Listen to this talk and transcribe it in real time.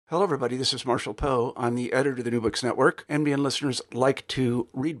Hello, everybody. This is Marshall Poe. I'm the editor of the New Books Network. NBN listeners like to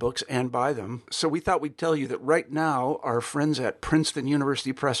read books and buy them. So we thought we'd tell you that right now, our friends at Princeton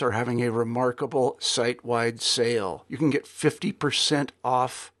University Press are having a remarkable site-wide sale. You can get 50%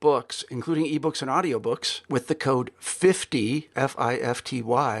 off books, including ebooks and audiobooks, with the code 50,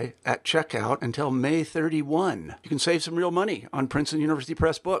 F-I-F-T-Y, at checkout until May 31. You can save some real money on Princeton University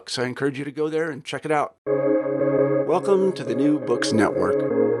Press books. I encourage you to go there and check it out. Welcome to the New Books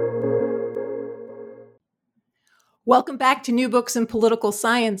Network. Welcome back to New Books in Political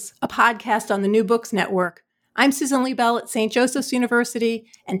Science, a podcast on the New Books Network. I'm Susan Lee Bell at St. Joseph's University,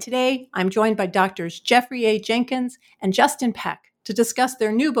 and today I'm joined by Doctors Jeffery A. Jenkins and Justin Peck to discuss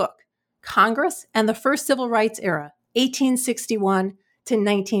their new book, Congress and the First Civil Rights Era, 1861 to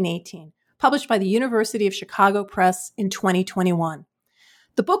 1918, published by the University of Chicago Press in 2021.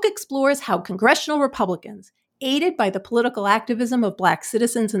 The book explores how congressional Republicans, aided by the political activism of Black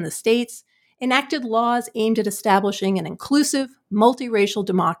citizens in the states, enacted laws aimed at establishing an inclusive, multiracial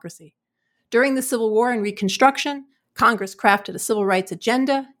democracy. During the Civil War and Reconstruction, Congress crafted a civil rights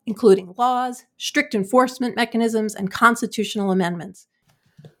agenda, including laws, strict enforcement mechanisms, and constitutional amendments.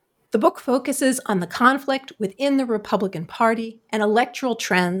 The book focuses on the conflict within the Republican Party and electoral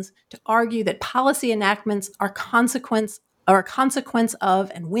trends to argue that policy enactments are a consequence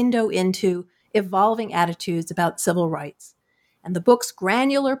of and window into evolving attitudes about civil rights. And the book's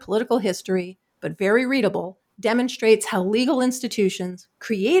granular political history, but very readable, demonstrates how legal institutions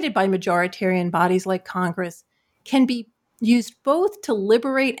created by majoritarian bodies like Congress can be used both to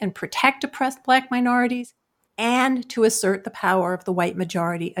liberate and protect oppressed Black minorities and to assert the power of the white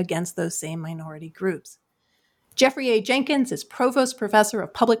majority against those same minority groups. Jeffery A. Jenkins is Provost Professor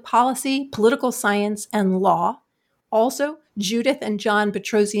of Public Policy, Political Science, and Law. Also, Judith and John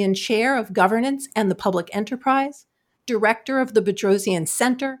Bedrosian Chair of Governance and the Public Enterprise, Director of the Bedrosian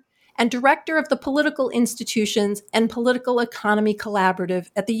Center, and Director of the Political Institutions and Political Economy Collaborative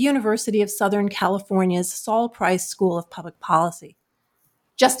at the University of Southern California's Saul Price School of Public Policy.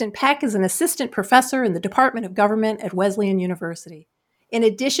 Justin Peck is an assistant professor in the Department of Government at Wesleyan University. In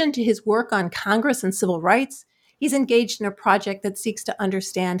addition to his work on Congress and civil rights, he's engaged in a project that seeks to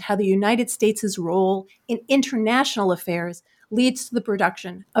understand how the United States' role in international affairs leads to the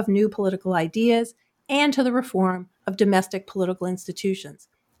production of new political ideas and to the reform of domestic political institutions.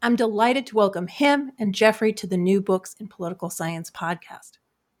 I'm delighted to welcome him and Jeffrey to the New Books in Political Science podcast.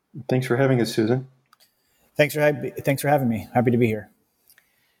 Thanks for having us, Susan. Thanks for having me. Happy to be here.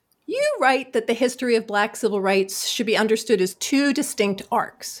 You write that the history of Black civil rights should be understood as two distinct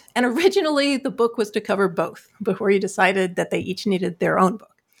arcs. And originally, the book was to cover both before you decided that they each needed their own book.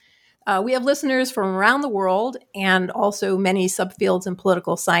 We have listeners from around the world and also many subfields in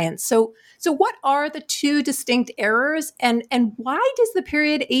political science. So what are the two distinct eras, and why does the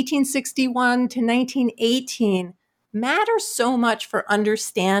period 1861 to 1918 matter so much for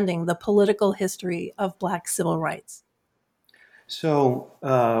understanding the political history of Black civil rights? So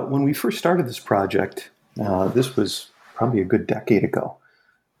when we first started this project, this was probably a good decade ago,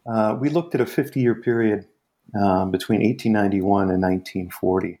 we looked at a 50-year period between 1891 and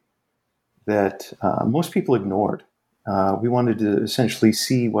 1940 that most people ignored. We wanted to essentially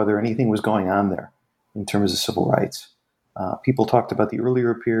see whether anything was going on there in terms of civil rights. People talked about the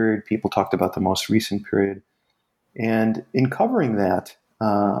earlier period, people talked about the most recent period. And in covering that,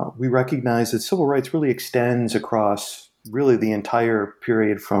 we recognized that civil rights really extends across really the entire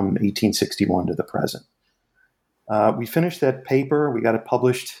period from 1861 to the present. We finished that paper, we got it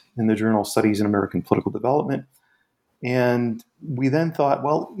published in the journal Studies in American Political Development, and we then thought,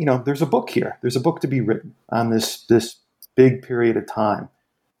 well, there's a book here. There's a book to be written on this big period of time,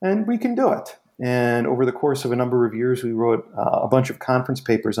 and we can do it. And over the course of a number of years, we wrote a bunch of conference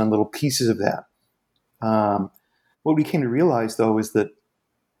papers on little pieces of that. What we came to realize, though, is that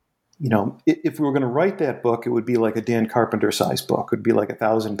if we were going to write that book, it would be like a Dan Carpenter-sized book. It would be like a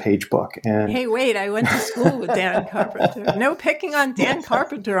 1,000-page book. And hey, wait! I went to school with Dan Carpenter. No picking on Dan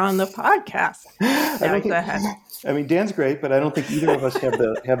Carpenter on the podcast. Go ahead. I mean, Dan's great, but I don't think either of us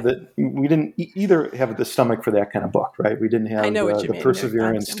we didn't either have the stomach for that kind of book, right? We didn't have the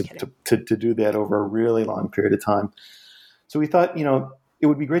perseverance to do that over a really long period of time. So we thought, it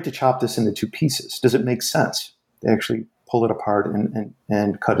would be great to chop this into two pieces. Does it make sense to actually pull it apart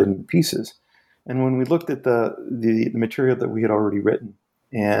and cut it into pieces? And when we looked at the material that we had already written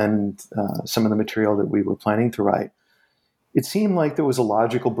and some of the material that we were planning to write, it seemed like there was a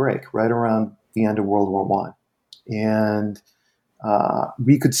logical break right around the end of World War I. And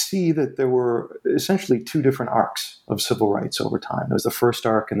we could see that there were essentially two different arcs of civil rights over time. There was the first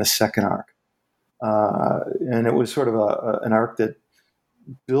arc and the second arc. And it was sort of an arc that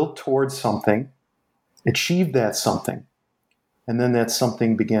built towards something, achieved that something, and then that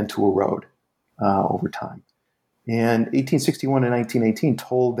something began to erode over time. And 1861 and 1918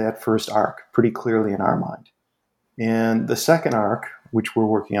 told that first arc pretty clearly in our mind. And the second arc, which we're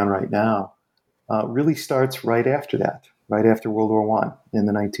working on right now, really starts right after that, right after World War I in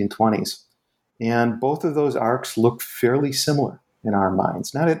the 1920s. And both of those arcs look fairly similar in our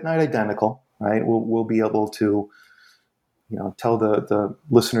minds, not identical, right? We'll be able to, tell the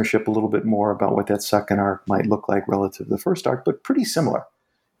listenership a little bit more about what that second arc might look like relative to the first arc, but pretty similar.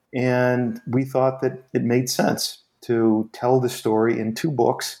 And we thought that it made sense to tell the story in two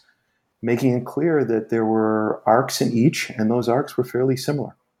books, making it clear that there were arcs in each, and those arcs were fairly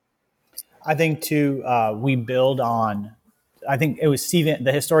similar. I think too, we build on, I think it was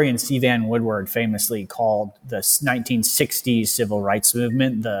the historian C. Van Woodward famously called the 1960s civil rights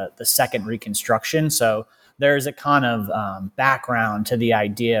movement the second Reconstruction. So there's a kind of background to the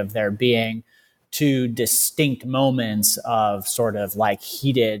idea of there being two distinct moments of sort of like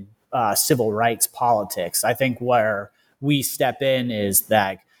heated civil rights politics. I think where we step in is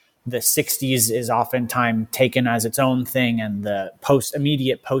that the 60s is oftentimes taken as its own thing, and the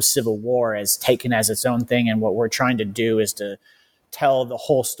immediate post-Civil War is taken as its own thing. And what we're trying to do is to tell the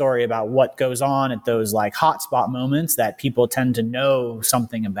whole story about what goes on at those like hotspot moments that people tend to know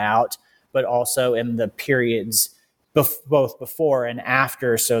something about, but also in the periods both before and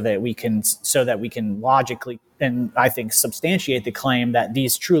after, so that we can logically, and I think substantiate the claim that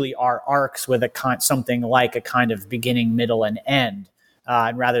these truly are arcs with something like a kind of beginning, middle, and end.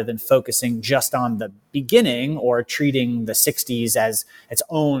 And rather than focusing just on the beginning or treating the 60s as its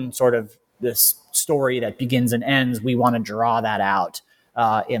own sort of this story that begins and ends, we want to draw that out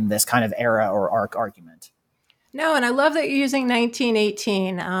in this kind of era or arc argument. No, and I love that you're using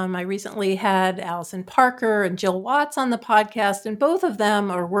 1918. I recently had Allison Parker and Jill Watts on the podcast, and both of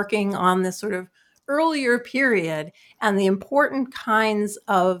them are working on this sort of earlier period and the important kinds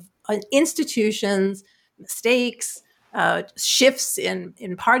of institutions, mistakes, shifts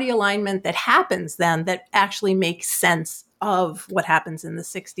in party alignment that happens then that actually make sense of what happens in the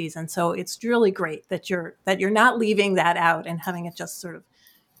 60s. And so it's really great that you're not leaving that out and having it just sort of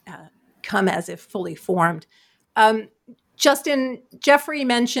come as if fully formed. Justin, Jeffrey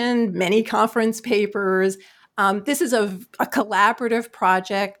mentioned many conference papers. This is a collaborative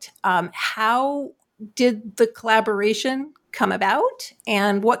project. How did the collaboration come about,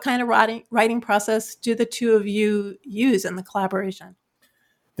 and what kind of writing process do the two of you use in the collaboration?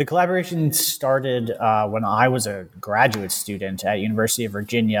 The collaboration started when I was a graduate student at University of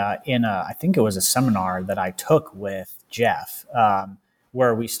Virginia I think it was a seminar that I took with Jeff,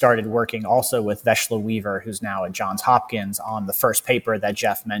 where we started working also with Veshla Weaver, who's now at Johns Hopkins, on the first paper that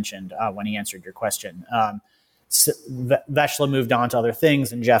Jeff mentioned when he answered your question. Veshla moved on to other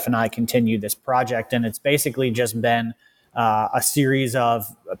things, and Jeff and I continued this project, and it's basically just been a series of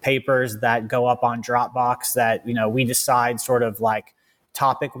papers that go up on Dropbox that, we decide sort of like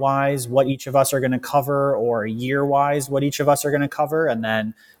topic-wise what each of us are going to cover, or year-wise what each of us are going to cover, and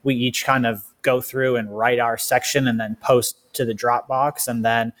then we each kind of go through and write our section and then post to the Dropbox, and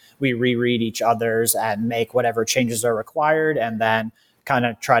then we reread each other's and make whatever changes are required, and then kind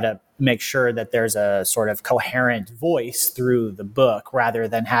of try to make sure that there's a sort of coherent voice through the book, rather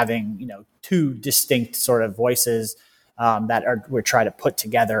than having, two distinct sort of voices that we're trying to put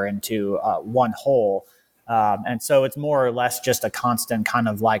together into one whole. And so it's more or less just a constant kind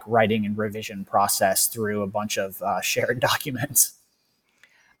of like writing and revision process through a bunch of shared documents.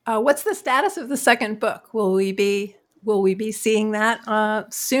 What's the status of the second book? Will we be seeing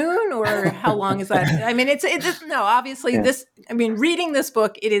that soon, or how long is that? I mean, it's no, obviously yeah. Reading this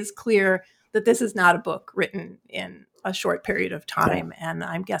book, it is clear that this is not a book written in a short period of time. Yeah. And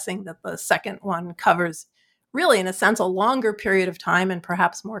I'm guessing that the second one covers really, in a sense, a longer period of time and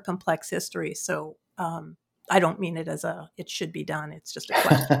perhaps more complex history. So I don't mean it as it should be done. It's just a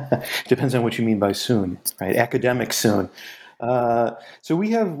question. Depends on what you mean by soon, right? Academic soon. So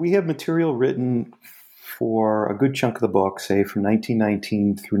we have material written for a good chunk of the book, say from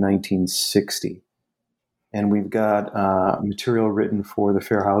 1919 through 1960. And we've got material written for the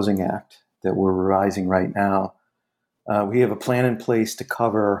Fair Housing Act that we're revising right now. We have a plan in place to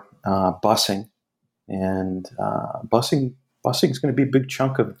cover busing. And busing is going to be a big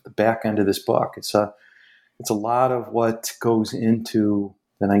chunk of the back end of this book. It's a lot of what goes into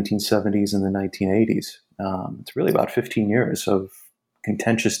the 1970s and the 1980s. It's really about 15 years of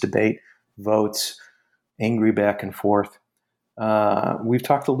contentious debate, votes, angry back and forth. We've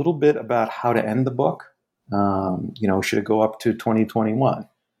talked a little bit about how to end the book. Should it go up to 2021?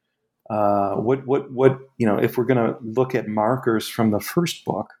 if we're going to look at markers from the first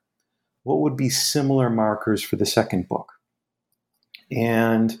book, what would be similar markers for the second book?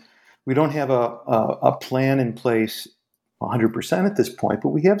 And we don't have a plan in place 100% at this point, but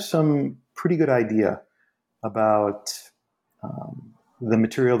we have some pretty good idea about the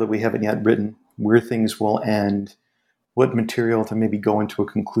material that we haven't yet written, where things will end, what material to maybe go into a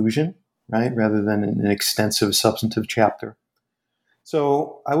conclusion, right, rather than an extensive substantive chapter.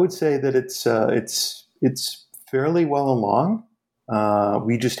 So I would say that it's fairly well along.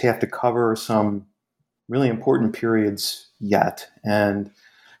 We just have to cover some really important periods yet, and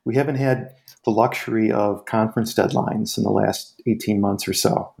we haven't had the luxury of conference deadlines in the last 18 months or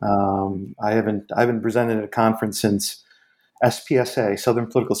so. I haven't presented at a conference since SPSA, Southern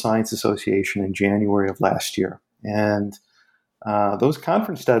Political Science Association, in January of last year, and those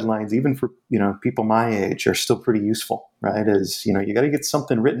conference deadlines, even for people my age, are still pretty useful, right? As you got to get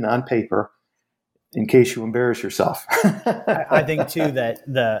something written on paper in case you embarrass yourself. I think too that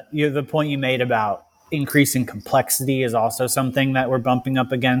the point you made about increasing complexity is also something that we're bumping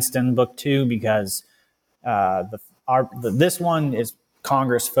up against in book 2, because this one is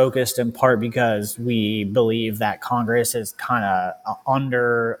Congress focused in part because we believe that Congress is kind of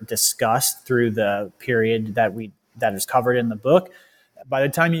under discussed through the period that is covered in the book. By the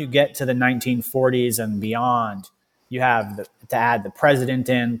time you get to the 1940s and beyond, you have to add the president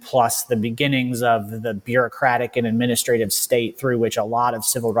in, plus the beginnings of the bureaucratic and administrative state through which a lot of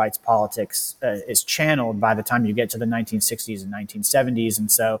civil rights politics is channeled by the time you get to the 1960s and 1970s. And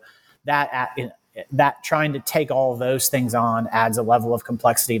so that trying to take all of those things on adds a level of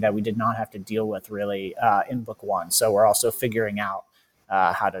complexity that we did not have to deal with really in book 1. So we're also figuring out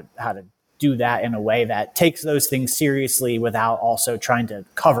how to do that in a way that takes those things seriously without also trying to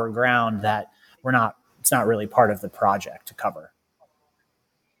cover ground that it's not really part of the project to cover.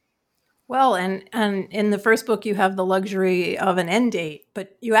 Well, and in the first book, you have the luxury of an end date,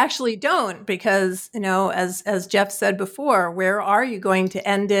 but you actually don't, because, as Jeff said before, where are you going to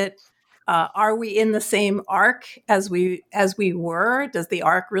end it? Are we in the same arc as we were? Does the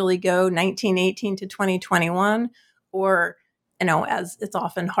arc really go 1918 to 2021? Or, as it's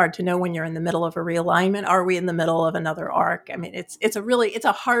often hard to know when you're in the middle of a realignment, are we in the middle of another arc? I mean, it's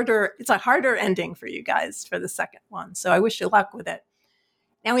a harder ending for you guys for the second one. So I wish you luck with it.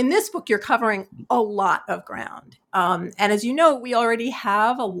 Now, in this book, you're covering a lot of ground. And as you know, we already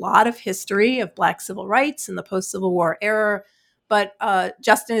have a lot of history of Black civil rights in the post-Civil War era. But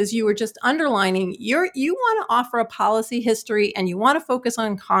Justin, as you were just underlining, you want to offer a policy history and you want to focus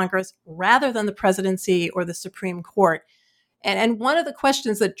on Congress rather than the presidency or the Supreme Court. And one of the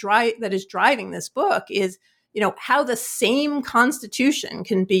questions that is driving this book is, how the same Constitution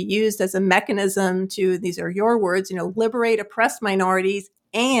can be used as a mechanism to, these are your words, liberate oppressed minorities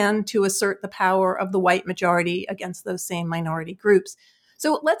and to assert the power of the white majority against those same minority groups.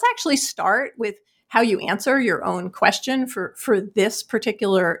 So let's actually start with how you answer your own question for this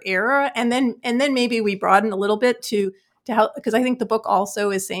particular era, and then maybe we broaden a little bit to how, because I think the book also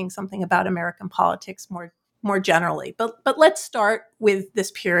is saying something about American politics more generally. But let's start with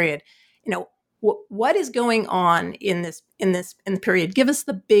this period. What is going on in the period? Give us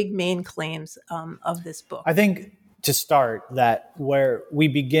the big main claims of this book. I think to start, that where we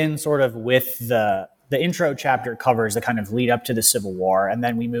begin sort of with the intro chapter covers the kind of lead up to the Civil War, and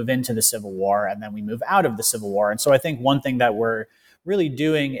then we move into the Civil War, and then we move out of the Civil War. And so I think one thing that we're really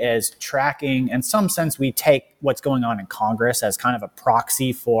doing is tracking, in some sense, we take what's going on in Congress as kind of a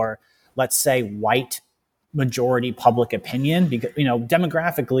proxy for, let's say, white majority public opinion, because,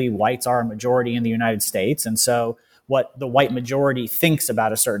 demographically, whites are a majority in the United States. And so what the white majority thinks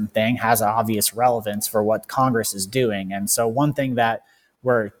about a certain thing has obvious relevance for what Congress is doing. And so one thing that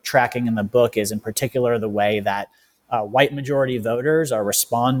we're tracking in the book is in particular the way that white majority voters are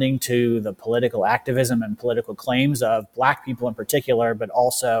responding to the political activism and political claims of Black people in particular, but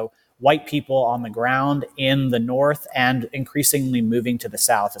also white people on the ground in the North and increasingly moving to the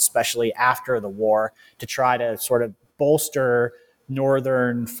South, especially after the war, to try to sort of bolster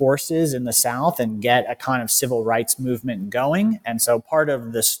Northern forces in the South and get a kind of civil rights movement going. And so part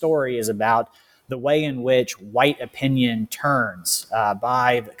of the story is about the way in which white opinion turns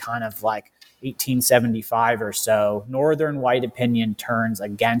by the kind of like 1875 or so. Northern white opinion turns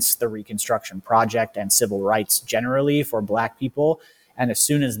against the Reconstruction Project and civil rights generally for Black people. And as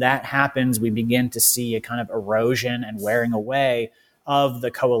soon as that happens, we begin to see a kind of erosion and wearing away of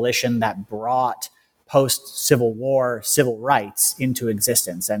the coalition that brought post-Civil War civil rights into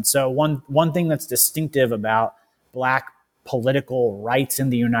existence. And so one thing that's distinctive about Black political rights in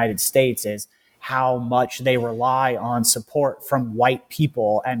the United States is how much they rely on support from white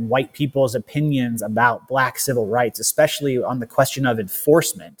people and white people's opinions about Black civil rights, especially on the question of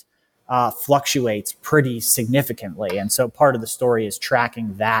enforcement, fluctuates pretty significantly. And so part of the story is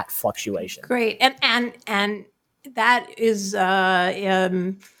tracking that fluctuation. Great. And that is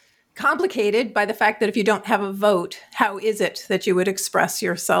complicated by the fact that if you don't have a vote, how is it that you would express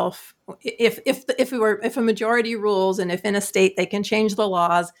yourself? If a majority rules and if in a state they can change the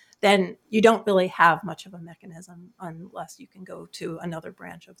laws, then you don't really have much of a mechanism unless you can go to another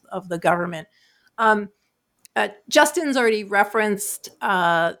branch of the government. Justin's already referenced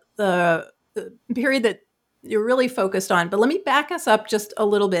the period that you're really focused on, but let me back us up just a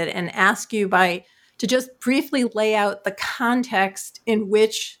little bit and ask you to just briefly lay out the context in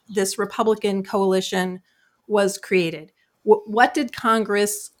which this Republican coalition was created. What did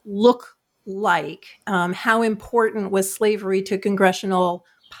Congress look like? How important was slavery to congressional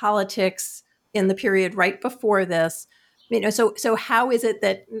politics in the period right before this? So how is it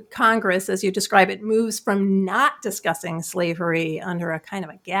that Congress, as you describe it, moves from not discussing slavery under a kind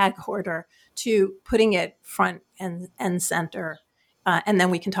of a gag order to putting it front and center? And then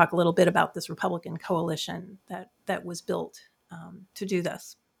we can talk a little bit about this Republican coalition that was built to do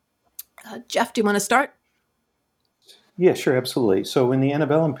this. Jeff, do you want to start? Yeah, sure, absolutely. So in the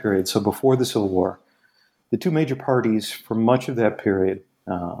antebellum period, so before the Civil War, the two major parties for much of that period,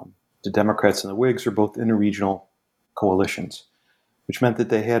 the Democrats and the Whigs, were both interregional coalitions, which meant that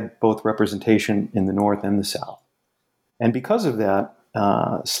they had both representation in the North and the South. And because of that,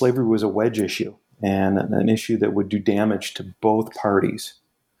 slavery was a wedge issue and an issue that would do damage to both parties.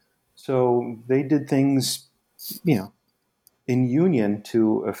 So they did things, in union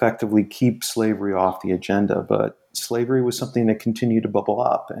to effectively keep slavery off the agenda. But slavery was something that continued to bubble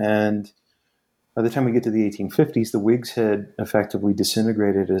up. And by the time we get to the 1850s, the Whigs had effectively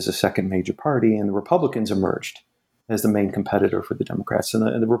disintegrated as a second major party, and the Republicans emerged as the main competitor for the Democrats.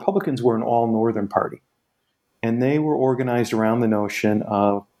 And the Republicans were an all-Northern party. And they were organized around the notion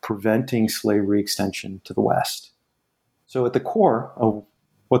of preventing slavery extension to the West. So at the core of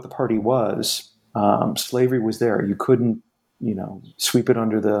what the party was, slavery was there. You couldn't, sweep it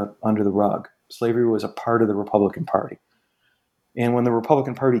under the rug. Slavery was a part of the Republican Party. And when the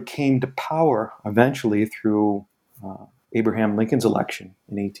Republican Party came to power, eventually through Abraham Lincoln's election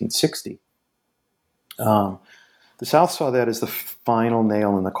in 1860, the South saw that as the final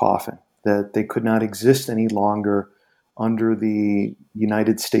nail in the coffin, that they could not exist any longer under the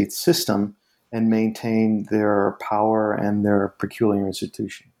United States system and maintain their power and their peculiar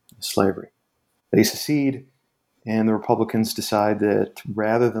institution, slavery. They secede, and the Republicans decide that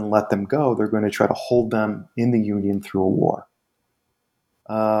rather than let them go, they're going to try to hold them in the Union through a war.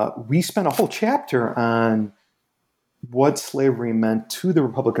 We spent a whole chapter on what slavery meant to the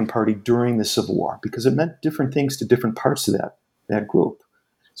Republican Party during the Civil War, because it meant different things to different parts of that group.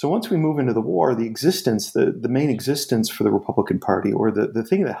 So once we move into the war, the main existence for the Republican Party, or the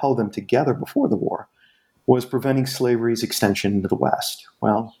thing that held them together before the war, was preventing slavery's extension into the West.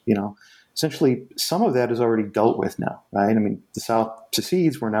 Well, essentially some of that is already dealt with now, right? I mean, the South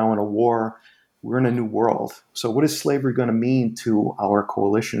secedes, we're now in a war, we're in a new world. So what is slavery going to mean to our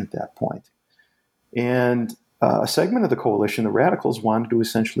coalition at that point? And a segment of the coalition, the radicals, wanted to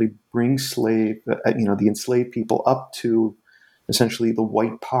essentially bring the enslaved people up to essentially the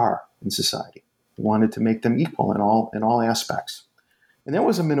white par in society. They wanted to make them equal in all aspects. And that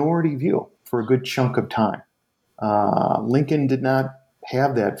was a minority view for a good chunk of time. Lincoln did not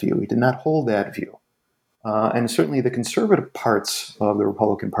have that view. He did not hold that view. And certainly the conservative parts of the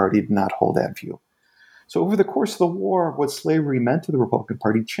Republican Party did not hold that view. So over the course of the war, what slavery meant to the Republican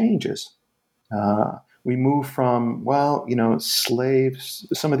Party changes. We move from, slaves,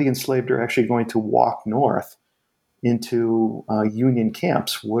 some of the enslaved are actually going to walk north into Union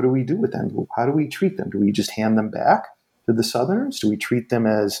camps. What do we do with them? How do we treat them? Do we just hand them back to the Southerners? Do we treat them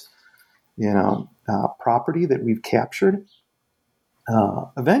as, property that we've captured?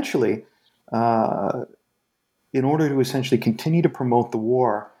 Eventually, in order to essentially continue to promote the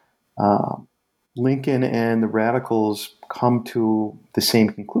war, Lincoln and the radicals come to the same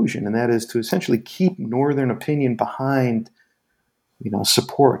conclusion, and that is to essentially keep Northern opinion behind,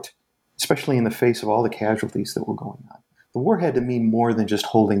 support, especially in the face of all the casualties that were going on. The war had to mean more than just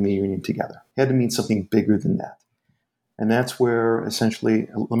holding the Union together. It had to mean something bigger than that. And that's where essentially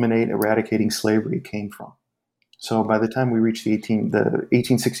eradicating slavery came from. So by the time we reached the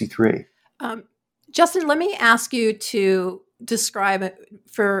 1863. Justin, let me ask you to describe it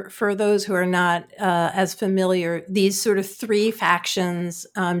for those who are not as familiar, these sort of three factions?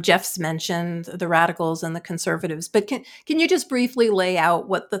 Jeff's mentioned the radicals and the conservatives, but can you just briefly lay out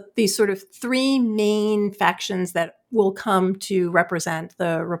what these sort of three main factions that will come to represent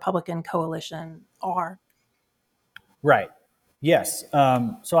the Republican coalition are? Right. Yes.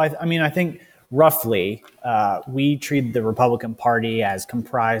 So I think roughly we treat the Republican Party as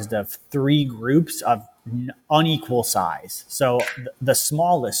comprised of three groups of unequal size. So the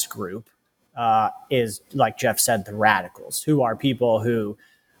smallest group is, like Jeff said, the radicals, who are people who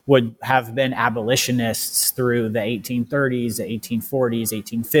would have been abolitionists through the 1830s, the 1840s,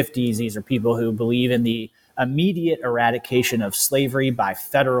 1850s. These are people who believe in the immediate eradication of slavery by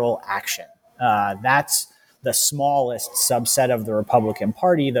federal action. That's the smallest subset of the Republican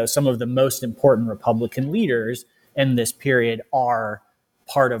Party, though some of the most important Republican leaders in this period are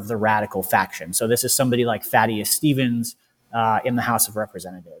part of the radical faction. So this is somebody like Thaddeus Stevens in the House of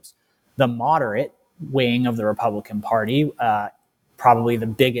Representatives. The moderate wing of the Republican Party, probably the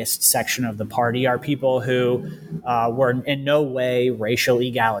biggest section of the party, are people who were in no way racial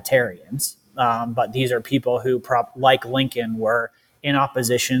egalitarians, but these are people who, like Lincoln, were in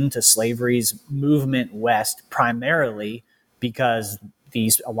opposition to slavery's movement west, primarily because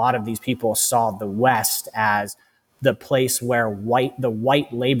a lot of these people saw the West as the place where the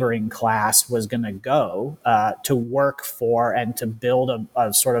white laboring class was going to go to work for and to build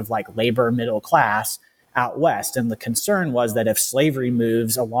a sort of like labor middle class out west. And the concern was that if slavery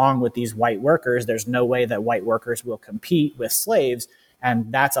moves along with these white workers, there's no way that white workers will compete with slaves.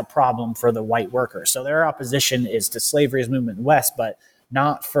 And that's a problem for the white workers. So their opposition is to slavery's movement west, but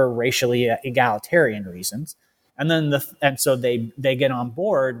not for racially egalitarian reasons. And so they get on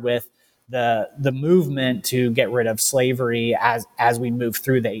board with the movement to get rid of slavery as we move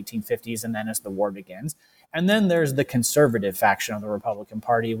through the 1850s and then as the war begins. And then there's the conservative faction of the Republican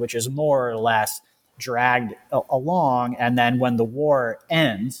Party, which is more or less dragged along, and then when the war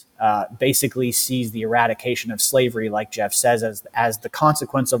ends, basically sees the eradication of slavery, like Jeff says, as the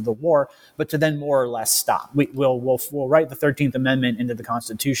consequence of the war, but to then more or less stop. We'll write the 13th Amendment into the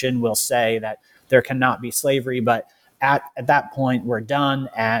Constitution. We'll say that there cannot be slavery, but at that point, we're done,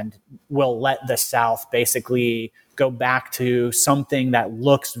 and we'll let the South basically go back to something that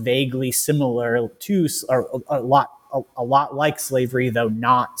looks vaguely similar to, or a lot like slavery, though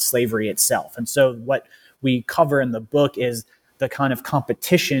not slavery itself. And so what we cover in the book is the kind of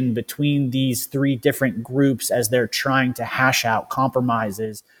competition between these three different groups as they're trying to hash out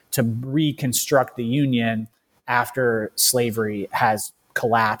compromises to reconstruct the Union after slavery has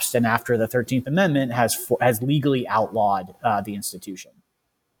collapsed and after the 13th Amendment has legally outlawed the institution.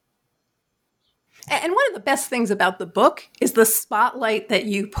 And one of the best things about the book is the spotlight that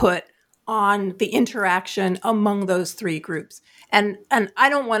you put on the interaction among those three groups. And I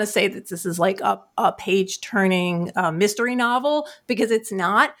don't want to say that this is like a page-turning mystery novel, because it's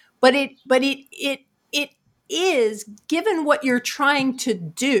not, but it is, given what you're trying to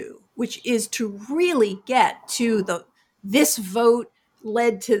do, which is to really get to this vote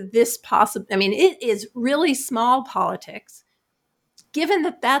led to this possible. I mean, it is really small politics. Given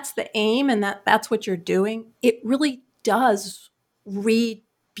that that's the aim and that's what you're doing, it really does read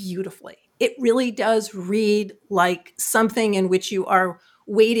beautifully. It really does read like something in which you are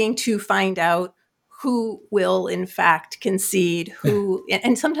waiting to find out who will in fact concede, who,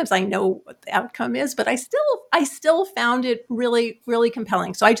 and sometimes I know what the outcome is, but I still found it really, really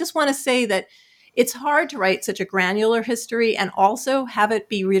compelling. So I just want to say that it's hard to write such a granular history and also have it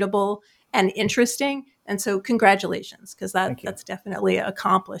be readable and interesting. And so congratulations, because that's definitely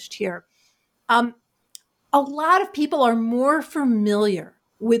accomplished here. A lot of people are more familiar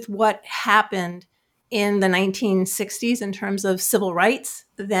with what happened in the 1960s in terms of civil rights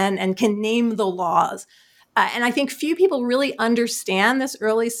and can name the laws. And I think few people really understand this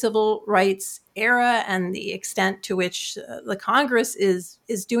early civil rights era and the extent to which the Congress is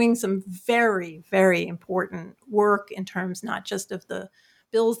doing some very, very important work in terms not just of the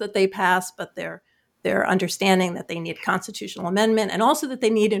bills that they pass, but their understanding that they need constitutional amendment and also that they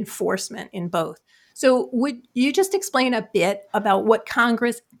need enforcement in both. So would you just explain a bit about what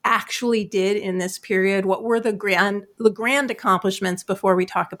Congress actually did in this period? What were the grand accomplishments before we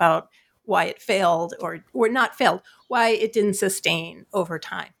talk about why it failed or not failed, why it didn't sustain over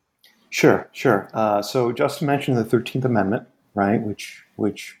time? Sure. So Justin mentioned the 13th Amendment, right,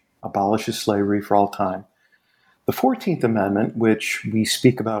 which abolishes slavery for all time. The 14th Amendment, which we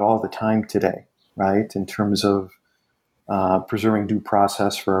speak about all the time today, right, in terms of preserving due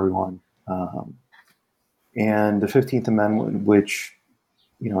process for everyone. And the 15th Amendment, which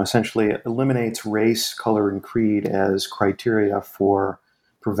essentially eliminates race, color, and creed as criteria for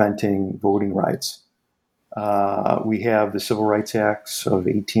preventing voting rights. We have the Civil Rights Acts of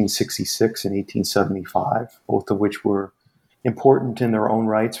 1866 and 1875, both of which were important in their own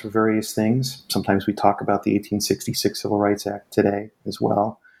rights for various things. Sometimes we talk about the 1866 Civil Rights Act today as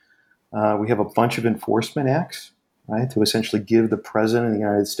well. We have a bunch of enforcement acts, right, to essentially give the President of the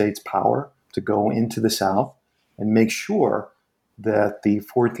United States power to go into the South and make sure that the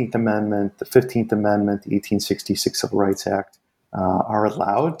 14th Amendment, the 15th Amendment, the 1866 Civil Rights Act are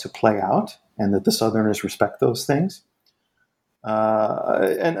allowed to play out, and that the Southerners respect those things.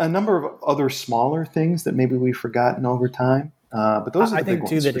 And a number of other smaller things that maybe we've forgotten over time. But those are the big ones. I think,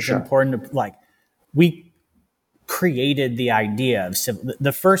 too, that it's important to, we created the idea of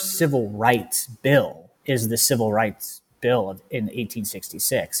the first civil rights bill is the Civil Rights Bill in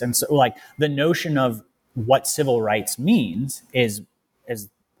 1866. And so, the notion of what civil rights means is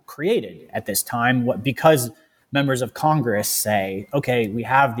created at this time because members of Congress say, okay, we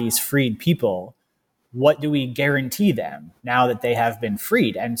have these freed people. What do we guarantee them now that they have been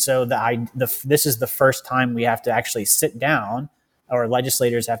freed? And so this is the first time we have to actually sit down, or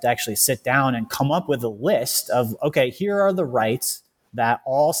legislators have to actually sit down and come up with a list of, okay, here are the rights that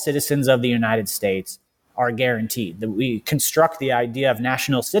all citizens of the United States are guaranteed. That we construct the idea of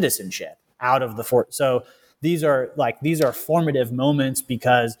national citizenship out of the so these are formative moments,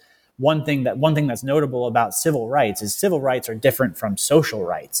 because one thing that's notable about civil rights is civil rights are different from social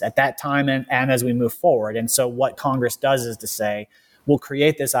rights at that time and as we move forward. And so what Congress does is to say, we'll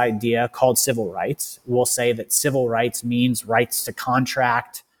create this idea called civil rights. We'll say that civil rights means rights to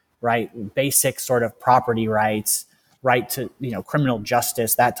contract, right? Basic sort of property rights, right to, criminal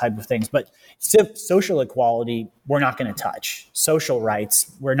justice, that type of things. But social equality, we're not going to touch. Social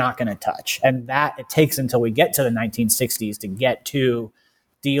rights, we're not going to touch. And that it takes until we get to the 1960s to get to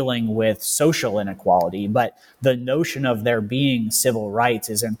dealing with social inequality. But the notion of there being civil rights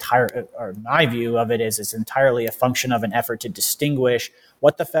is my view of it is entirely a function of an effort to distinguish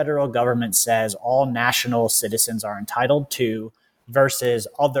what the federal government says all national citizens are entitled to versus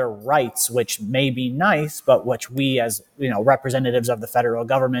other rights, which may be nice, but which we as representatives of the federal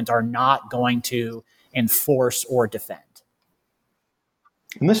government are not going to enforce or defend.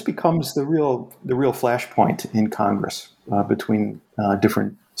 And this becomes the real flashpoint in Congress between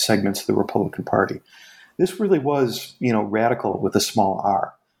different segments of the Republican Party. This really was, radical with a small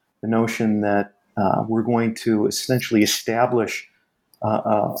r. The notion that we're going to essentially establish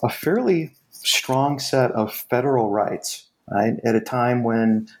a fairly strong set of federal rights, right, at a time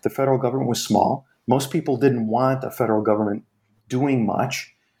when the federal government was small. Most people didn't want the federal government doing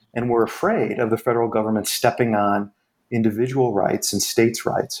much and were afraid of the federal government stepping on individual rights and states'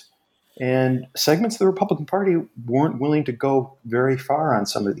 rights. And segments of the Republican Party weren't willing to go very far on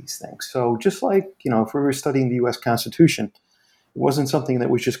some of these things. So just like, if we were studying the U.S. Constitution, it wasn't something that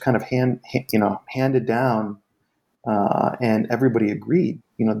was just kind of handed down and everybody agreed.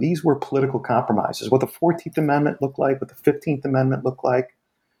 These were political compromises. What the 14th Amendment looked like, what the 15th Amendment looked like,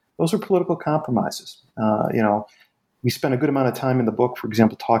 those are political compromises. We spent a good amount of time in the book, for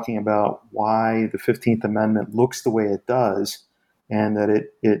example, talking about why the 15th Amendment looks the way it does, and that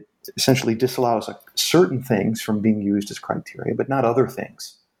it essentially disallows certain things from being used as criteria, but not other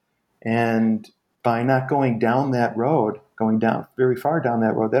things. And by not going down that road, going down very far down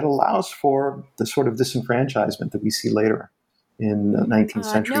that road, that allows for the sort of disenfranchisement that we see later in the 19th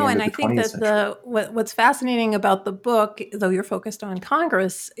century and the 20th century. I think that what's fascinating about the book, though you're focused on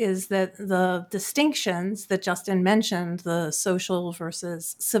Congress, is that the distinctions that Justin mentioned, the social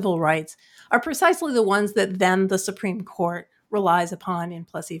versus civil rights, are precisely the ones that then the Supreme Court relies upon in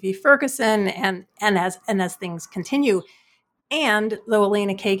Plessy v. Ferguson and as things continue. And though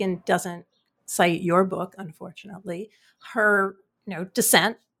Elena Kagan doesn't cite your book, unfortunately, her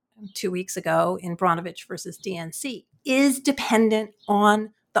dissent 2 weeks ago in Bronovich versus DNC is dependent on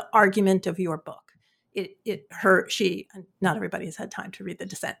the argument of your book. Not everybody has had time to read the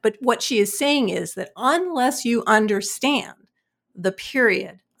dissent, but what she is saying is that unless you understand the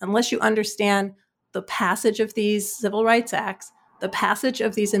period, unless you understand the passage of these civil rights acts, the passage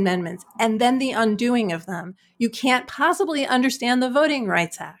of these amendments, and then the undoing of them, you can't possibly understand the Voting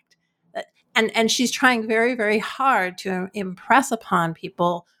Rights Act. And she's trying very, very hard to impress upon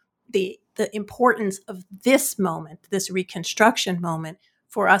people the importance of this moment, this Reconstruction moment,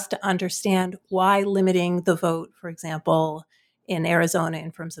 for us to understand why limiting the vote, for example, in Arizona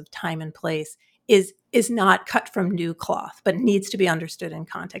in terms of time and place is not cut from new cloth, but needs to be understood in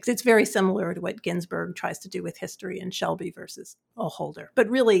context. It's very similar to what Ginsburg tries to do with history in Shelby versus Holder. But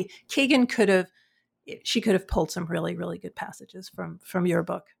really, Kagan could have, she could have pulled some really, really good passages from your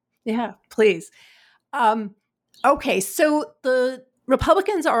book. Yeah, please. Okay, so the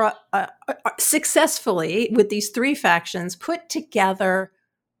Republicans are successfully, with these three factions, put together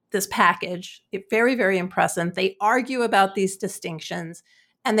this package. Very, very impressive. They argue about these distinctions,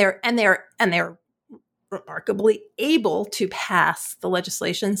 and they're remarkably able to pass the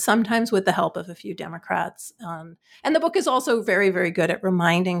legislation, sometimes with the help of a few Democrats. And the book is also very, very good at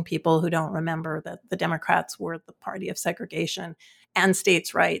reminding people who don't remember that the Democrats were the party of segregation and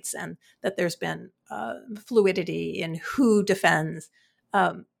states' rights, and that there's been fluidity in who defends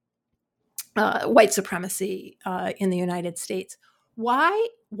white supremacy in the United States. Why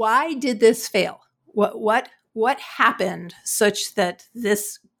did this fail? What happened such that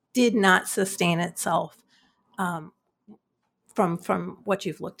this did not sustain itself from what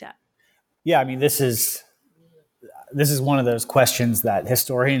you've looked at? Yeah, I mean, this is one of those questions that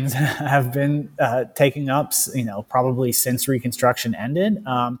historians have been taking up, probably since Reconstruction ended.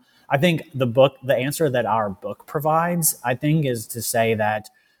 I think the answer that our book provides, I think, is to say that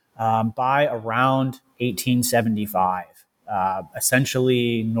by around 1875,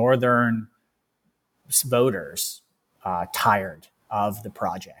 essentially Northern voters tired of the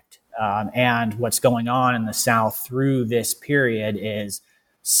project. And what's going on in the South through this period is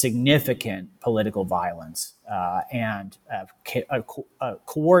significant political violence and a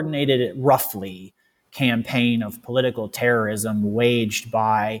coordinated, roughly, campaign of political terrorism waged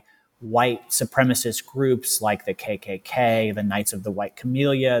by white supremacist groups like the KKK, the Knights of the White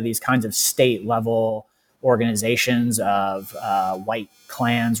Camellia, these kinds of state-level organizations of white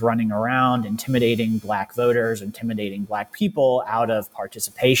clans running around, intimidating black voters, intimidating black people out of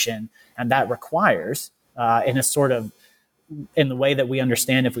participation. And that requires, in the way that we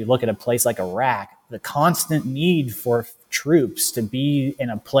understand, if we look at a place like Iraq, the constant need for troops to be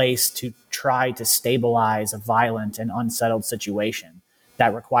in a place to try to stabilize a violent and unsettled situation.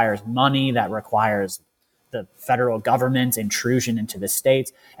 That requires money, that requires the federal government's intrusion into the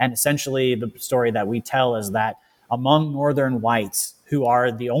states. And essentially the story that we tell is that among Northern whites, who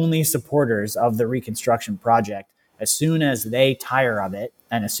are the only supporters of the Reconstruction Project, as soon as they tire of it,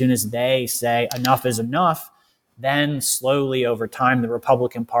 and as soon as they say enough is enough, then slowly over time, the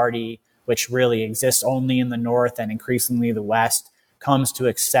Republican Party, which really exists only in the North and increasingly the West, comes to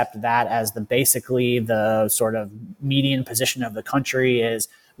accept that as basically the sort of median position of the country is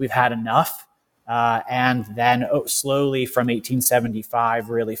we've had enough. And then slowly from 1875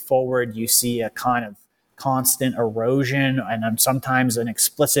 really forward, you see a kind of constant erosion and sometimes an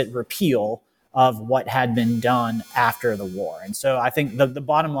explicit repeal of what had been done after the war. And so I think the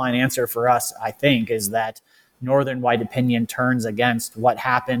bottom line answer for us, I think, is that Northern white opinion turns against what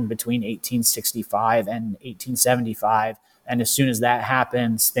happened between 1865 and 1875. And as soon as that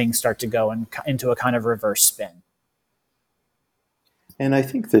happens, things start to go into a kind of reverse spin. And I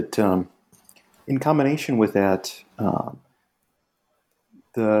think that in combination with that,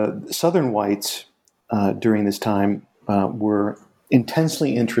 the Southern whites during this time were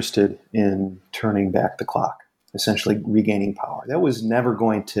intensely interested in turning back the clock, essentially regaining power. That was never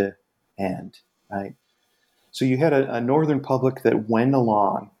going to end, right? So you had a Northern public that went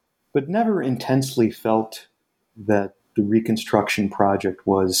along, but never intensely felt that the Reconstruction Project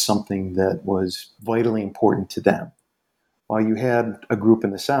was something that was vitally important to them. While you had a group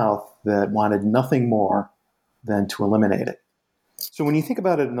in the South that wanted nothing more than to eliminate it. So when you think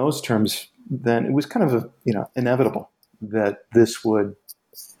about it in those terms, then it was kind of inevitable that this would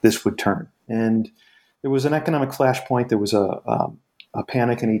turn. And there was an economic flashpoint. There was a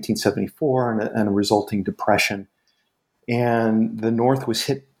panic in 1874 and a resulting depression. And the North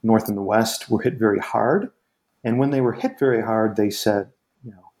and the West were hit very hard. And when they were hit very hard, they said,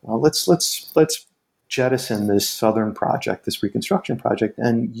 well, let's jettison this Southern project, this Reconstruction Project,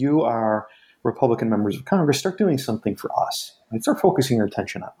 and you are Republican members of Congress, start doing something for us. Right? Start focusing your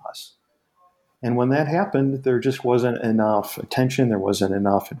attention on us. And when that happened, there just wasn't enough attention, there wasn't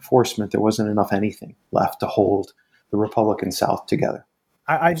enough enforcement, there wasn't enough anything left to hold the Republican South together.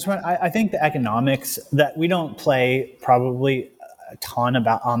 I think the economics, that we don't play probably a ton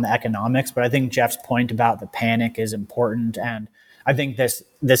on the economics, but I think Jeff's point about the panic is important. And I think this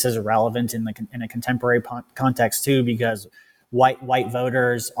is relevant in a contemporary context too, because white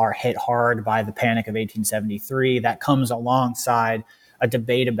voters are hit hard by the panic of 1873. That comes alongside a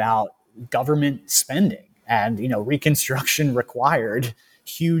debate about government spending, and Reconstruction required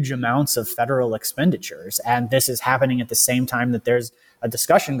huge amounts of federal expenditures, and this is happening at the same time that there's a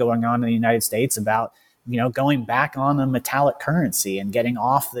discussion going on in the United States about going back on a metallic currency and getting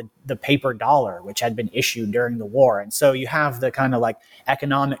off the paper dollar, which had been issued during the war. And so you have the kind of like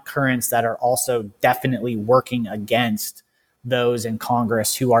economic currents that are also definitely working against those in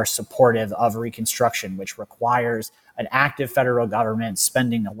Congress who are supportive of Reconstruction, which requires an active federal government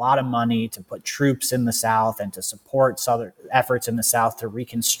spending a lot of money to put troops in the South and to support Southern efforts in the South to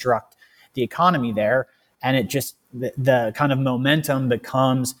reconstruct the economy there. And it just, the kind of momentum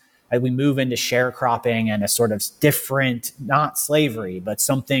becomes, as we move into sharecropping and a sort of different, not slavery, but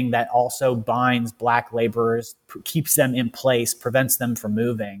something that also binds Black laborers, keeps them in place, prevents them from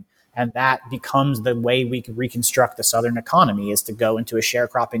moving. And that becomes the way we can reconstruct the Southern economy, is to go into a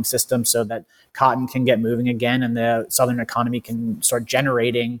sharecropping system so that cotton can get moving again and the Southern economy can start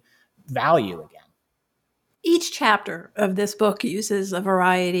generating value again. Each chapter of this book uses a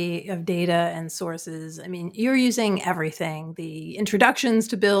variety of data and sources. I mean, you're using everything: the introductions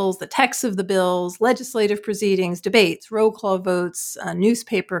to bills, the texts of the bills, legislative proceedings, debates, roll call votes,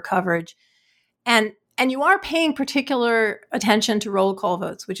 newspaper coverage. And you are paying particular attention to roll call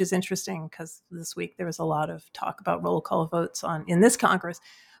votes, which is interesting because this week there was a lot of talk about roll call votes in this Congress.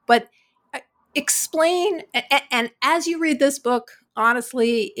 But explain, and as you read this book,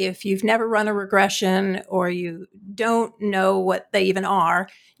 honestly, if you've never run a regression or you don't know what they even are,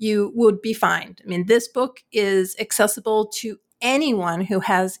 you would be fine. I mean, this book is accessible to anyone who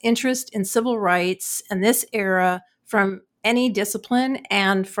has interest in civil rights and this era from any discipline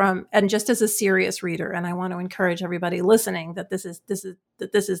and just as a serious reader. And I want to encourage everybody listening that this is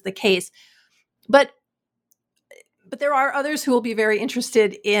the case. But there are others who will be very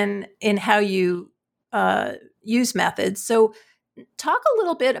interested in how you use methods. So talk a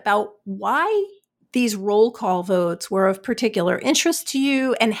little bit about why these roll call votes were of particular interest to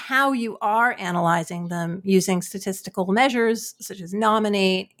you and how you are analyzing them using statistical measures such as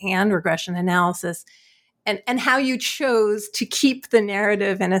nominate and regression analysis, and how you chose to keep the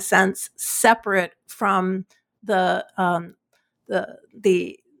narrative in a sense separate from the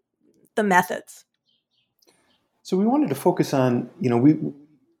methods. So we wanted to focus on,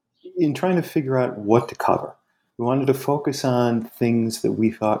 in trying to figure out what to cover, we wanted to focus on things that we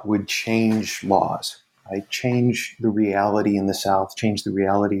thought would change laws, right? Change the reality in the South, change the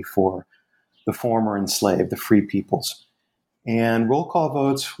reality for the former enslaved, the free peoples. And roll call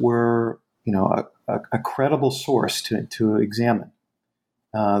votes were, a credible source to examine.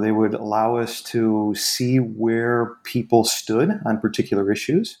 They would allow us to see where people stood on particular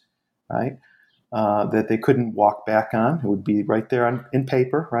issues, right? That they couldn't walk back on. It would be right there in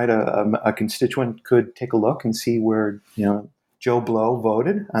paper, right? A constituent could take a look and see where, Joe Blow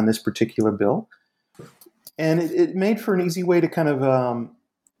voted on this particular bill. And it made for an easy way to kind of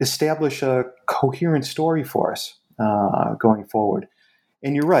establish a coherent story for us going forward.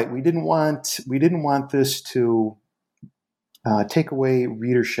 And you're right. We didn't want this to take away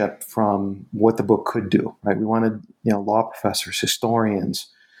readership from what the book could do. Right. We wanted law professors, historians,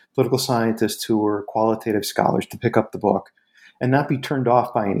 political scientists who were qualitative scholars to pick up the book and not be turned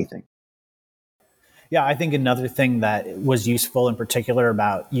off by anything. Yeah, I think another thing that was useful in particular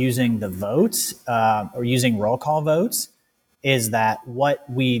about using the votes or using roll call votes is that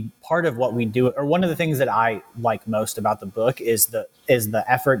part of what we do, or one of the things that I like most about the book is the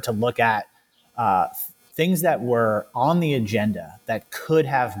effort to look at things that were on the agenda that could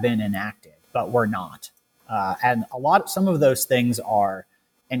have been enacted, but were not. And some of those things are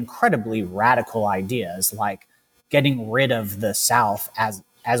incredibly radical ideas, like getting rid of the South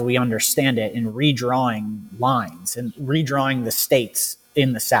as we understand it and redrawing lines and redrawing the states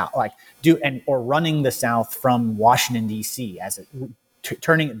in the South, or running the South from Washington, D.C.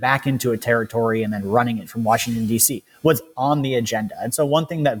 Turning it back into a territory and then running it from Washington, D.C. was on the agenda. And so one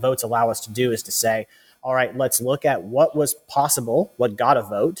thing that votes allow us to do is to say, all right, let's look at what was possible, what got a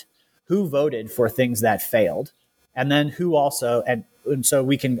vote, who voted for things that failed, and then who also, and so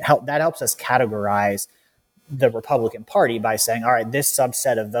we can help, that helps us categorize the Republican Party by saying, all right, this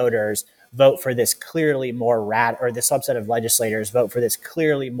subset of voters vote for this clearly more or this subset of legislators vote for this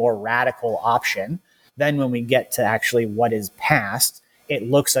clearly more radical option. Then when we get to actually what is passed, it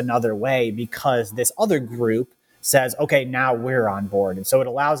looks another way because this other group says, okay, now we're on board. And so it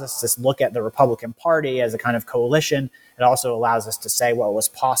allows us to look at the Republican Party as a kind of coalition. It also allows us to say what was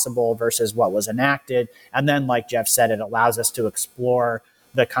possible versus what was enacted. And then, like Jeff said, it allows us to explore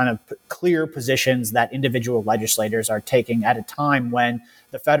the kind of clear positions that individual legislators are taking at a time when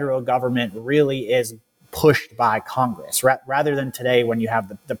the federal government really is pushed by Congress, rather than today when you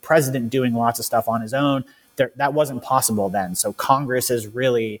have the president doing lots of stuff on his own. That wasn't possible then. So Congress is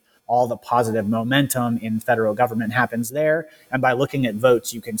really all the positive momentum in federal government happens there. And by looking at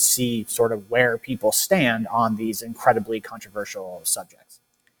votes, you can see sort of where people stand on these incredibly controversial subjects.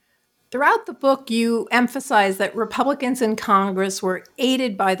 Throughout the book, you emphasize that Republicans in Congress were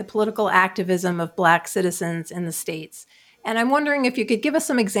aided by the political activism of Black citizens in the states. And I'm wondering if you could give us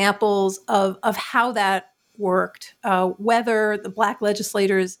some examples of how that worked, whether the Black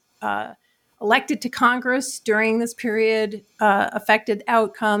legislators elected to Congress during this period affected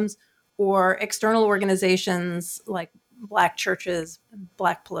outcomes, or external organizations like Black churches,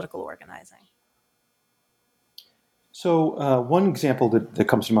 Black political organizing. So one example that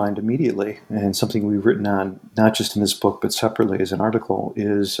comes to mind immediately, and something we've written on, not just in this book, but separately as an article,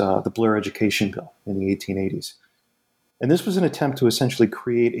 is the Blair Education Bill in the 1880s. And this was an attempt to essentially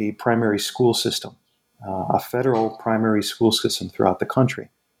create a primary school system, a federal primary school system throughout the country.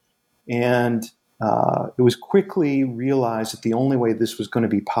 And it was quickly realized that the only way this was going to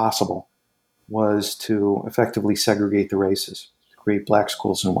be possible was to effectively segregate the races, to create Black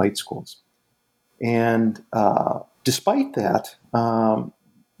schools and white schools. And despite that, a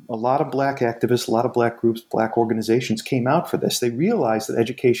lot of Black activists, a lot of Black groups, Black organizations came out for this. They realized that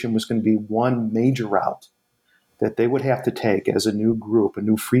education was going to be one major route that they would have to take as a new group, a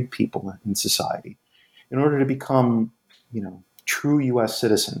new freed people in society, in order to become, true U.S.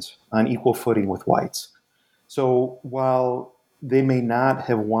 citizens on equal footing with whites. So while they may not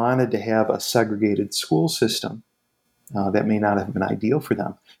have wanted to have a segregated school system, that may not have been ideal for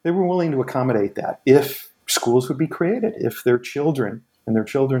them, they were willing to accommodate that if schools would be created, if their children and their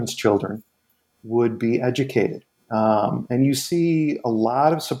children's children would be educated. And you see a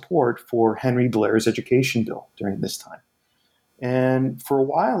lot of support for Henry Blair's education bill during this time. And for a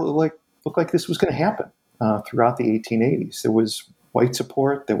while, it looked like this was going to happen throughout the 1880s. There was white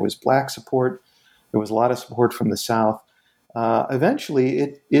support, there was Black support, there was a lot of support from the South.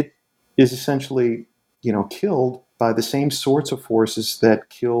 Eventually, it is essentially, killed by the same sorts of forces that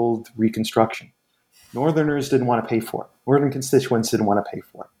killed Reconstruction. Northerners didn't want to pay for it. Northern constituents didn't want to pay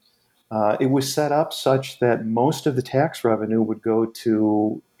for it. It was set up such that most of the tax revenue would go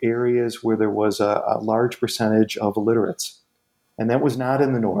to areas where there was a large percentage of illiterates. And that was not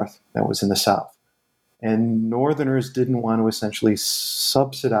in the North, that was in the South. And Northerners didn't want to essentially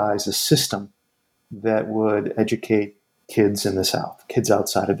subsidize a system that would educate kids in the South, kids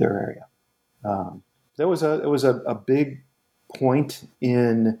outside of their area. That was a big point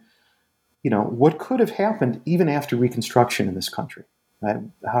in, what could have happened even after Reconstruction in this country, right?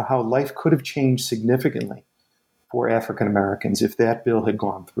 How life could have changed significantly for African Americans if that bill had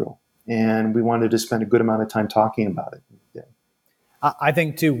gone through. And we wanted to spend a good amount of time talking about it. Yeah. I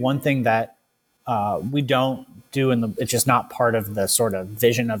think, too, one thing that we don't do it's just not part of the sort of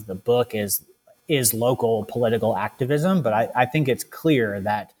vision of the book is local political activism. But I think it's clear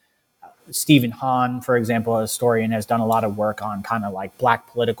that Stephen Hahn, for example, a historian, has done a lot of work on kind of like Black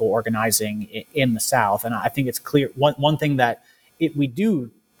political organizing in the South. And I think it's clear. One thing that we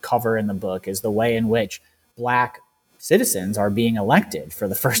do cover in the book is the way in which Black citizens are being elected for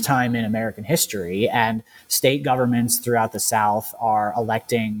the first time in American history. And state governments throughout the South are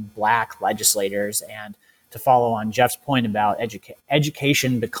electing Black legislators. And to follow on Jeff's point about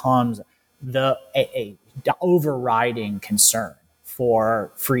education becomes the overriding concern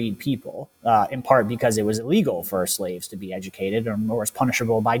for freed people, in part because it was illegal for slaves to be educated or was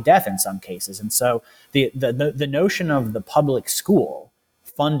punishable by death in some cases. And so the notion of the public school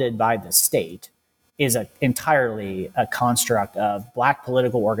funded by the state is entirely a construct of Black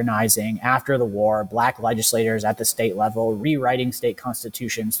political organizing after the war, Black legislators at the state level rewriting state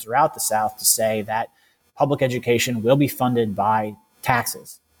constitutions throughout the South to say that public education will be funded by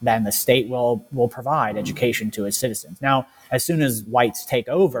taxes. Then the state will provide education to its citizens. Now, as soon as whites take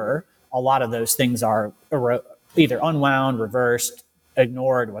over, a lot of those things are either unwound, reversed,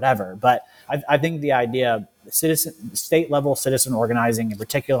 ignored, whatever. But I think the idea of state level citizen organizing, in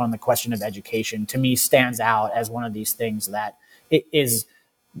particular on the question of education, to me stands out as one of these things that it is.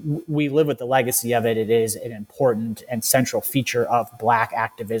 We live with the legacy of it. It is an important and central feature of Black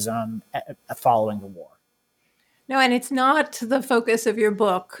activism following the war. No, and it's not the focus of your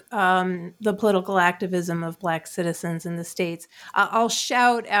book, the political activism of Black citizens in the states. I'll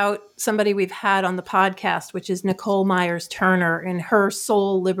shout out somebody we've had on the podcast, which is Nicole Myers-Turner in her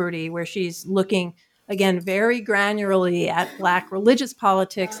Soul Liberty, where she's looking, again, very granularly at Black religious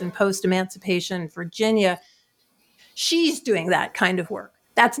politics in post-emancipation Virginia. She's doing that kind of work.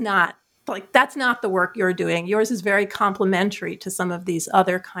 That's not the work you're doing. Yours is very complementary to some of these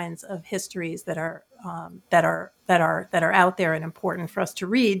other kinds of histories that are out there and important for us to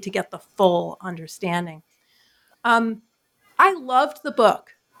read to get the full understanding. I loved the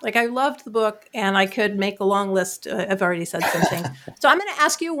book. Like, I loved the book, and I could make a long list. I've already said some things. So I'm going to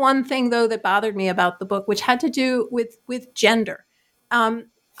ask you one thing, though, that bothered me about the book, which had to do with gender. I'm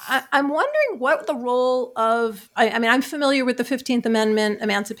wondering what the role of, I mean, I'm familiar with the 15th Amendment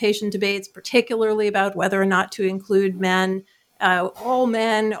emancipation debates, particularly about whether or not to include men, all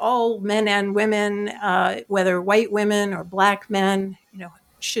men and women, whether white women or black men,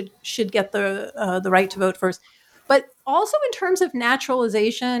 should get the right to vote first. But also in terms of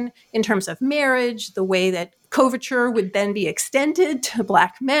naturalization, in terms of marriage, the way that coverture would then be extended to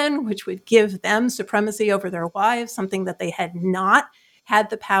black men, which would give them supremacy over their wives, something that they had not had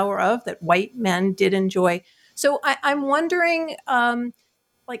the power of, that white men did enjoy. So I'm wondering,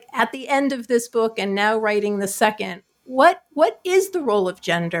 like at the end of this book and now writing the second, what is the role of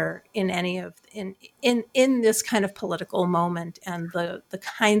gender in any of in this kind of political moment, and the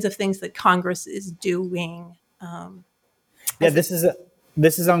kinds of things that Congress is doing? This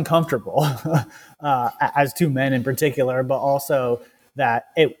is uncomfortable as two men in particular, but also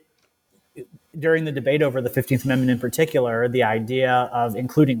that during the debate over the 15th Amendment in particular, the idea of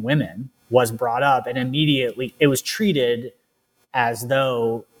including women was brought up, and immediately it was treated as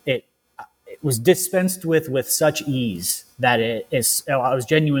though it was dispensed with such ease that I was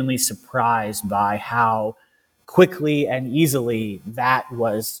genuinely surprised by how quickly and easily that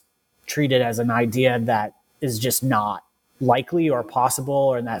was treated as an idea that is just not likely or possible,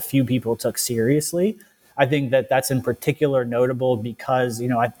 or that few people took seriously. I think that that's in particular notable because,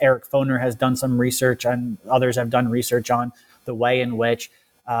 Eric Foner has done some research, and others have done research on the way in which,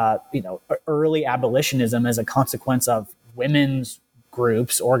 early abolitionism, as a consequence of women's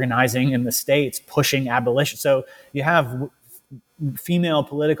groups organizing in the states, pushing abolition. So you have female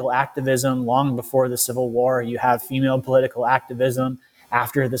political activism long before the Civil War. You have female political activism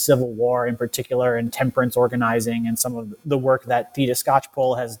after the Civil War, in particular, in temperance organizing, and some of the work that Theda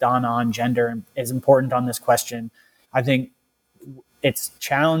Skocpol has done on gender is important on this question. I think it's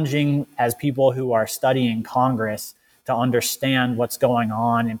challenging as people who are studying Congress to understand what's going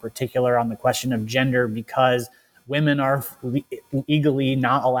on, in particular on the question of gender, because women are legally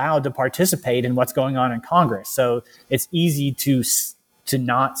not allowed to participate in what's going on in Congress. So it's easy to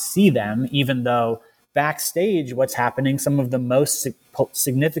not see them, even though backstage what's happening, some of the most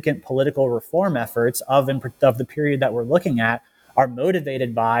significant political reform efforts of the period that we're looking at are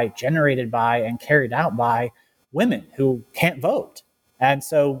motivated by, generated by, and carried out by women who can't vote. And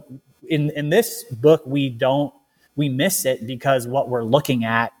so in this book, we miss it because what we're looking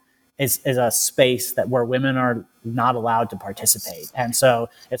at is a space where women are not allowed to participate. And so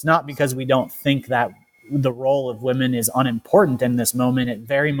it's not because we don't think that the role of women is unimportant in this moment. It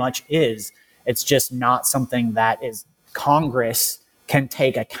very much is. It's just not something that is Congress can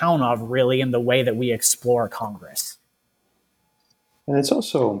take account of, really, in the way that we explore Congress. And it's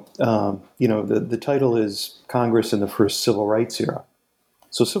also, the title is Congress in the First Civil Rights Era.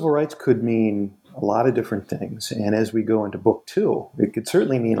 So civil rights could mean a lot of different things. And as we go into book 2, it could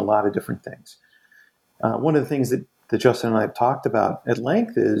certainly mean a lot of different things. One of the things that Justin and I have talked about at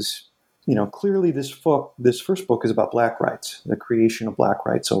length is, clearly this first book is about black rights, the creation of black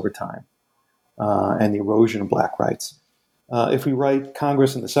rights over time, and the erosion of black rights. If we write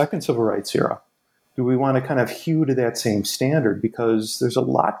Congress in the second civil rights era, do we want to kind of hew to that same standard? Because there's a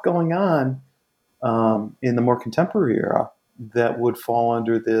lot going on in the more contemporary era that would fall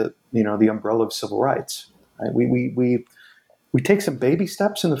under the umbrella of civil rights. Right? We take some baby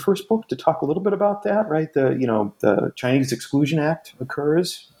steps in the first book to talk a little bit about that, right? The Chinese Exclusion Act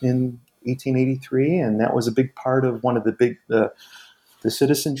occurs in 1883, and that was a big part of one of the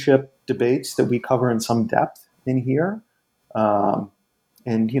citizenship debates that we cover in some depth in here. We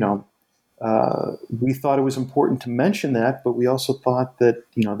thought it was important to mention that, but we also thought that,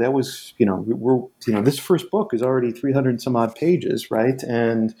 that was, this first book is already 300 some odd pages, right?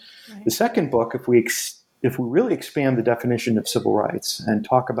 And right. The second book, if we really expand the definition of civil rights and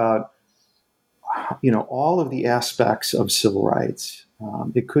talk about, all of the aspects of civil rights,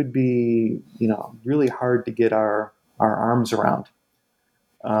 it could be, really hard to get our arms around.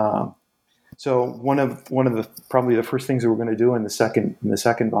 So one of the probably the first things that we're going to do in the second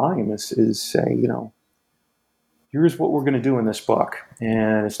volume is say, here's what we're going to do in this book,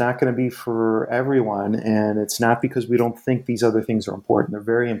 and it's not going to be for everyone, and it's not because we don't think these other things are important. They're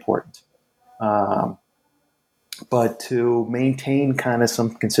very important, but to maintain kind of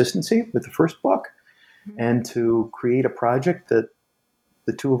some consistency with the first book, and to create a project that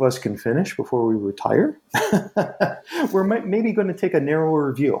the two of us can finish before we retire, we're maybe going to take a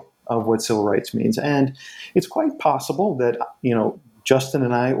narrower view of what civil rights means. And it's quite possible that, Justin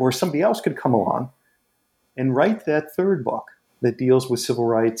and I or somebody else could come along and write that third book that deals with civil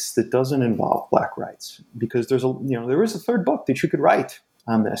rights that doesn't involve Black rights, because there is a third book that you could write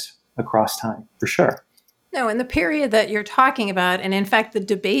on this across time, for sure. No, in the period that you're talking about, and in fact, the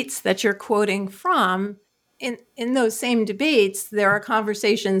debates that you're quoting from, in those same debates, there are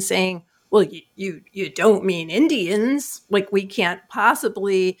conversations saying, well, you don't mean Indians. Like, we can't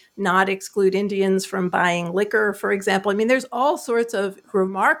possibly not exclude Indians from buying liquor, for example. I mean, there's all sorts of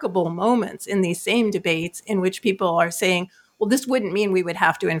remarkable moments in these same debates in which people are saying, well, this wouldn't mean we would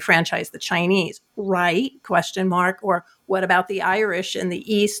have to enfranchise the Chinese, right? Question mark. Or what about the Irish in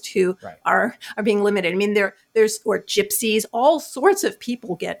the East who are being limited? I mean, there's or gypsies, all sorts of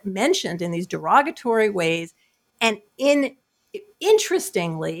people get mentioned in these derogatory ways. And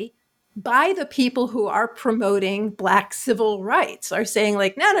interestingly, by the people who are promoting Black civil rights, are saying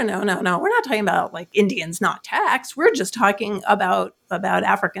like, no, we're not talking about like Indians not taxed. We're just talking about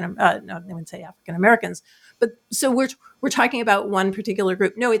African, no, I wouldn't say African Americans, but so we're talking about one particular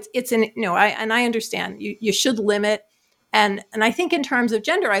group. No, I understand you should limit, and I think in terms of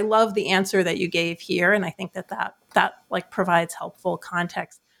gender, I love the answer that you gave here, and I think that like provides helpful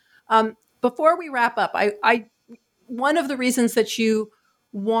context. Before we wrap up, I one of the reasons that you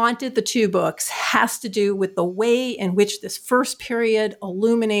wanted the two books has to do with the way in which this first period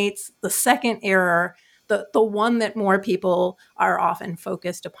illuminates the second era, the one that more people are often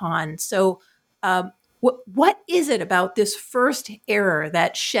focused upon. So what is it about this first era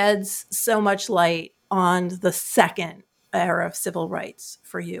that sheds so much light on the second era of civil rights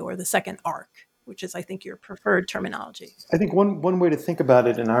for you, or the second arc, which is, I think, your preferred terminology? I think one way to think about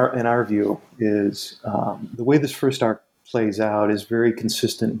it in our view is the way this first arc plays out is very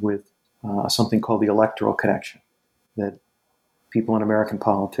consistent with something called the electoral connection that people in American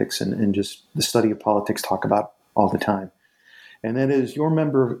politics and just the study of politics talk about all the time. And that is, your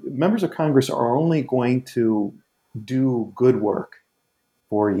members of Congress are only going to do good work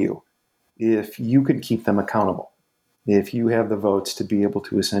for you if you can keep them accountable, if you have the votes to be able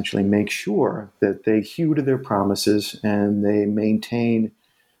to essentially make sure that they hew to their promises and they maintain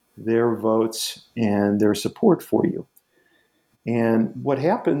their votes and their support for you. And what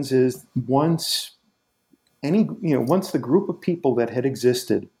happens is once the group of people that had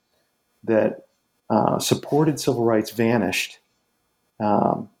existed that supported civil rights vanished,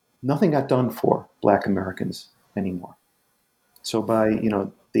 nothing got done for Black Americans anymore. So by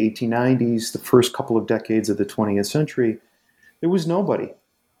the 1890s, the first couple of decades of the 20th century, there was nobody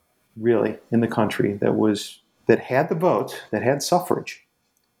really in the country that had the vote, that had suffrage,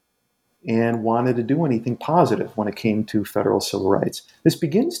 and wanted to do anything positive when it came to federal civil rights. This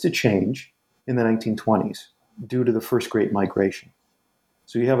begins to change in the 1920s due to the first Great Migration.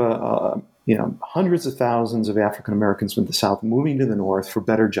 So you have hundreds of thousands of African Americans from the South moving to the North for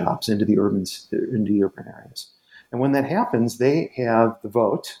better jobs into the urban areas. And when that happens, they have the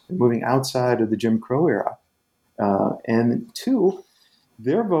vote, moving outside of the Jim Crow era. And two,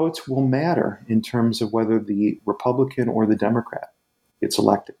 their votes will matter in terms of whether the Republican or the Democrat gets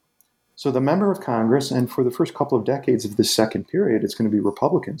elected. So the member of Congress, and for the first couple of decades of this second period, it's going to be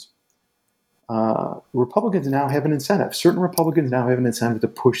Republicans. Republicans now have an incentive. Certain Republicans now have an incentive to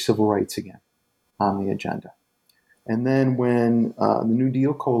push civil rights again on the agenda. And then when the New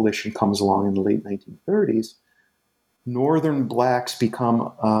Deal coalition comes along in the late 1930s, Northern Blacks become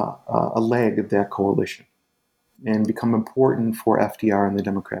a leg of that coalition and become important for FDR and the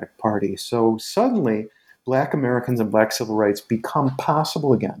Democratic Party. So suddenly, Black Americans and Black civil rights become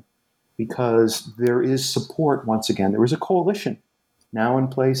possible again, because there is support once again. There is a coalition now in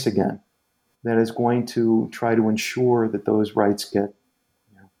place again that is going to try to ensure that those rights get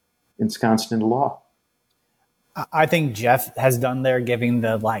ensconced into law. I think Jeff has done there giving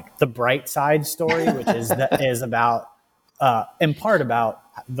the bright side story, which is about in part about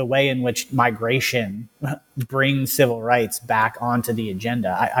the way in which migration brings civil rights back onto the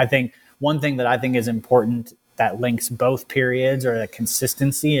agenda. I think one thing that I think is important that links both periods, or the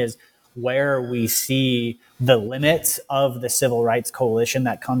consistency, is where we see the limits of the civil rights coalition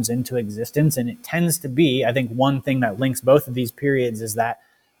that comes into existence. And it tends to be, I think one thing that links both of these periods is that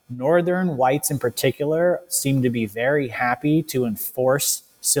Northern whites in particular seem to be very happy to enforce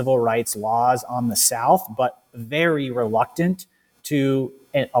civil rights laws on the South, but very reluctant to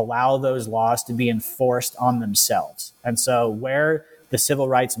allow those laws to be enforced on themselves. And so where the civil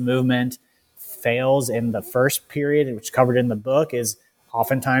rights movement fails in the first period, which is covered in the book, is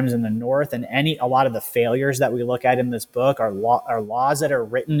oftentimes in the North, and a lot of the failures that we look at in this book are laws that are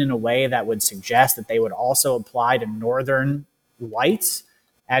written in a way that would suggest that they would also apply to Northern whites.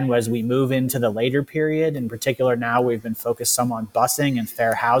 And as we move into the later period, in particular now we've been focused some on busing and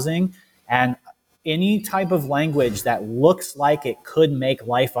fair housing. And any type of language that looks like it could make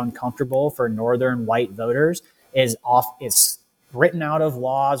life uncomfortable for Northern white voters is written out of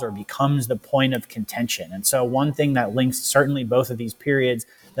laws or becomes the point of contention. And so one thing that links certainly both of these periods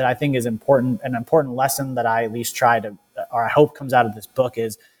that I think is important, an important lesson that I at least try to, or I hope comes out of this book,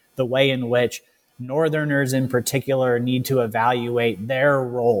 is the way in which Northerners in particular need to evaluate their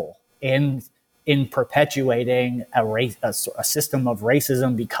role in perpetuating a system of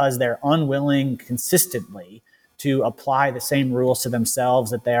racism, because they're unwilling consistently to apply the same rules to themselves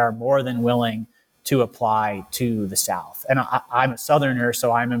that they are more than willing to apply to the South. And I'm a Southerner,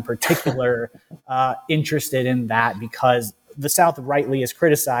 so I'm in particular interested in that, because the South rightly is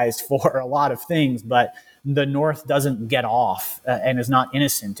criticized for a lot of things, but the North doesn't get off and is not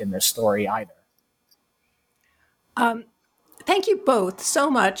innocent in this story either. Thank you both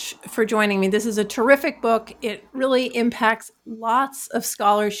so much for joining me. This is a terrific book. It really impacts lots of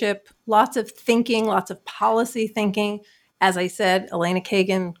scholarship, lots of thinking, lots of policy thinking. As I said, Elena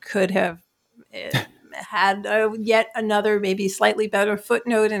Kagan could have had yet another, maybe slightly better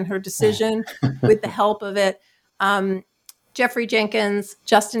footnote in her decision with the help of it. Jeffrey Jenkins,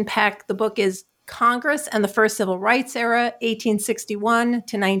 Justin Peck, the book is Congress and the First Civil Rights Era, 1861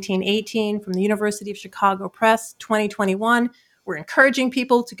 to 1918, from the University of Chicago Press, 2021. We're encouraging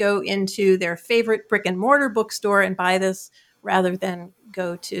people to go into their favorite brick and mortar bookstore and buy this rather than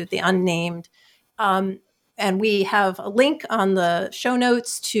go to the unnamed. And we have a link on the show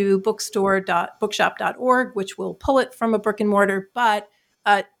notes to bookshop.org, which will pull it from a brick and mortar. But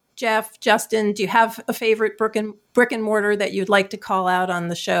Jeff, Justin, do you have a favorite brick and mortar that you'd like to call out on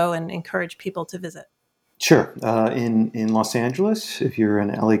the show and encourage people to visit? Sure. In Los Angeles, if you're in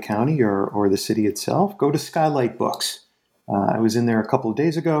LA County or the city itself, go to Skylight Books. I was in there a couple of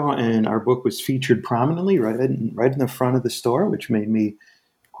days ago, and our book was featured prominently right in the front of the store, which made me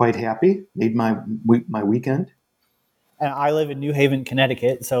quite happy. Made my weekend. And I live in New Haven,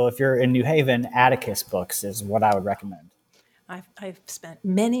 Connecticut, so if you're in New Haven, Atticus Books is what I would recommend. I've spent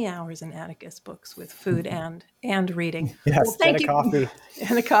many hours in Atticus Books with food and reading. Yes, well, thank you. Coffee.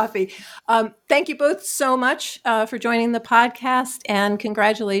 And a coffee. Thank you both so much for joining the podcast, and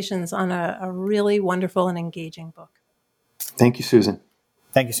congratulations on a really wonderful and engaging book. Thank you, Susan.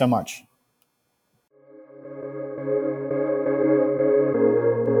 Thank you so much.